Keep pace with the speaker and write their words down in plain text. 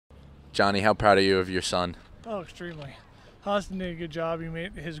Johnny, how proud are you of your son? Oh, extremely. Austin did a good job.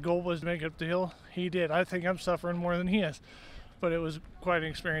 His goal was to make it up the hill. He did. I think I'm suffering more than he is. But it was quite an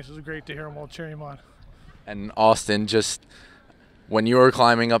experience. It was great to hear him all cheering him on. And Austin, just when you were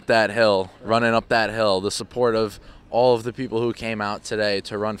climbing up that hill, running up that hill, the support of all of the people who came out today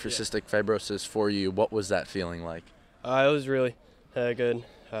to run for cystic fibrosis for you, what was that feeling like? It was really good.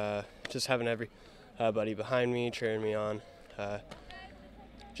 Just having everybody behind me, cheering me on,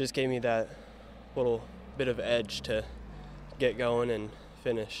 just gave me that little bit of edge to get going and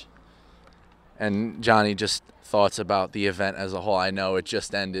finish. And Johnny, just thoughts about the event as a whole. I know it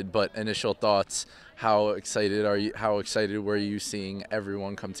just ended, but initial thoughts. How excited are you? How excited were you seeing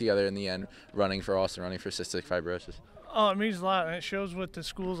everyone come together in the end, running for Austin, running for cystic fibrosis? Oh, it means a lot, and it shows what the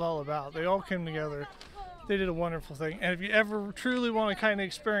school's all about. They all came together. They did a wonderful thing. And if you ever truly want to kind of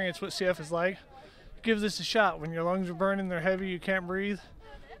experience what CF is like, give this a shot. When your lungs are burning, they're heavy, you can't breathe,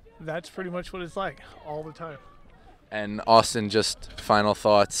 that's pretty much what it's like all the time. And Austin, just final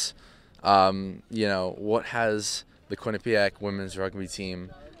thoughts. What has the Quinnipiac women's rugby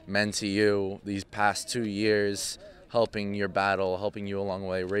team meant to you these past 2 years, helping your battle, helping you along the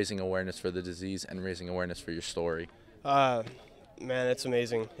way, raising awareness for the disease and raising awareness for your story? Man, it's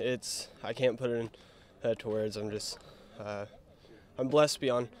amazing. I can't put it into words. I'm blessed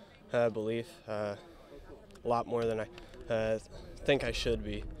beyond belief. A lot more than I think I should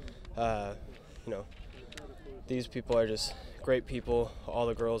be. These people are just great people. All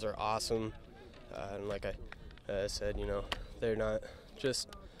the girls are awesome. And like I said, they're not just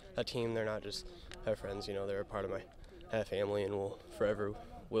a team. They're not just friends. They're a part of my family and forever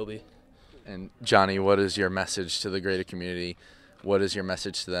will be. And Johnny, what is your message to the greater community? What is your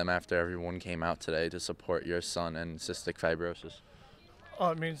message to them after everyone came out today to support your son and cystic fibrosis?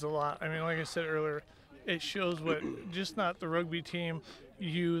 Oh, it means a lot. I mean, like I said earlier, it shows what just not the rugby team,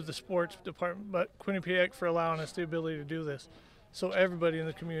 the sports department, but Quinnipiac for allowing us the ability to do this. So everybody in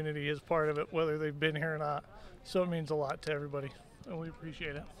the community is part of it, whether they've been here or not. So it means a lot to everybody, and we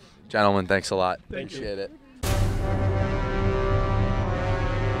appreciate it. Gentlemen, thanks a lot. Thank you. Appreciate it.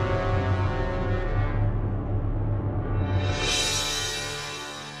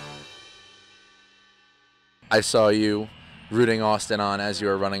 I saw you rooting Austin on as you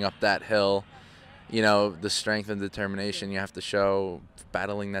were running up that hill. The strength and determination you have to show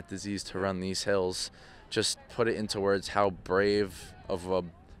battling that disease to run these hills. Just put it into words how brave of a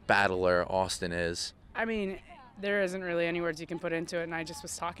battler Austin is. I mean, there isn't really any words you can put into it, and I just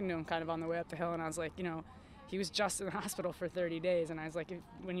was talking to him kind of on the way up the hill, and I was like, he was just in the hospital for 30 days, and I was like,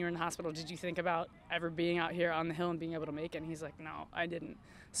 when you were in the hospital, did you think about ever being out here on the hill and being able to make it? And he's like, no, I didn't.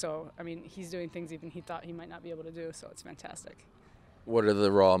 So, I mean, he's doing things even he thought he might not be able to do, so it's fantastic. What are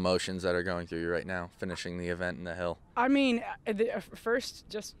the raw emotions that are going through you right now, finishing the event in the hill? I mean, first,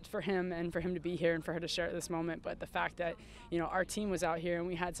 just for him and for him to be here and for her to share this moment, but the fact that, our team was out here and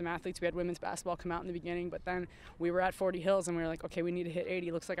we had some athletes. We had women's basketball come out in the beginning, but then we were at 40 hills and we were like, okay, we need to hit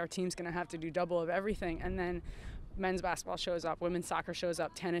 80. Looks like our team's going to have to do double of everything. And then men's basketball shows up, women's soccer shows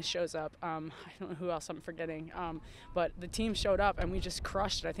up, tennis shows up. I don't know who else I'm forgetting, but the team showed up and we just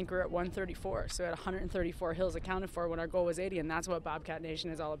crushed it. I think we were at 134, so we had 134 hills accounted for when our goal was 80, and that's what Bobcat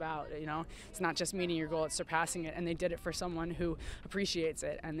Nation is all about. It's not just meeting your goal, it's surpassing it, and they did it for someone who appreciates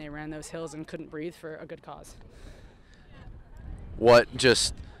it, and they ran those hills and couldn't breathe for a good cause.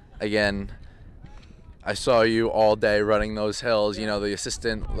 Again, I saw you all day running those hills. The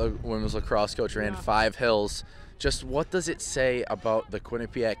assistant women's lacrosse coach ran 5 hills. Just what does it say about the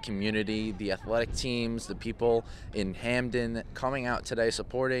Quinnipiac community, the athletic teams, the people in Hamden coming out today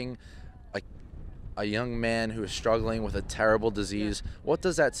supporting a young man who is struggling with a terrible disease? What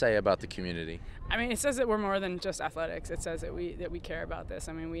does that say about the community? I mean, it says that we're more than just athletics. It says that we care about this.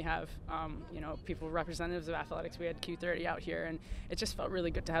 I mean, we have people, representatives of athletics. We had Q30 out here, and it just felt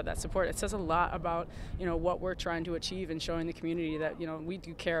really good to have that support. It says a lot about what we're trying to achieve and showing the community that we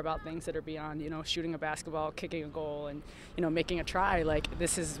do care about things that are beyond shooting a basketball, kicking a goal, and making a try. Like,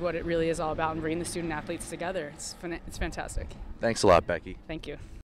 this is what it really is all about, and bringing the student athletes together. It's fantastic. Thanks a lot, Becky. Thank you.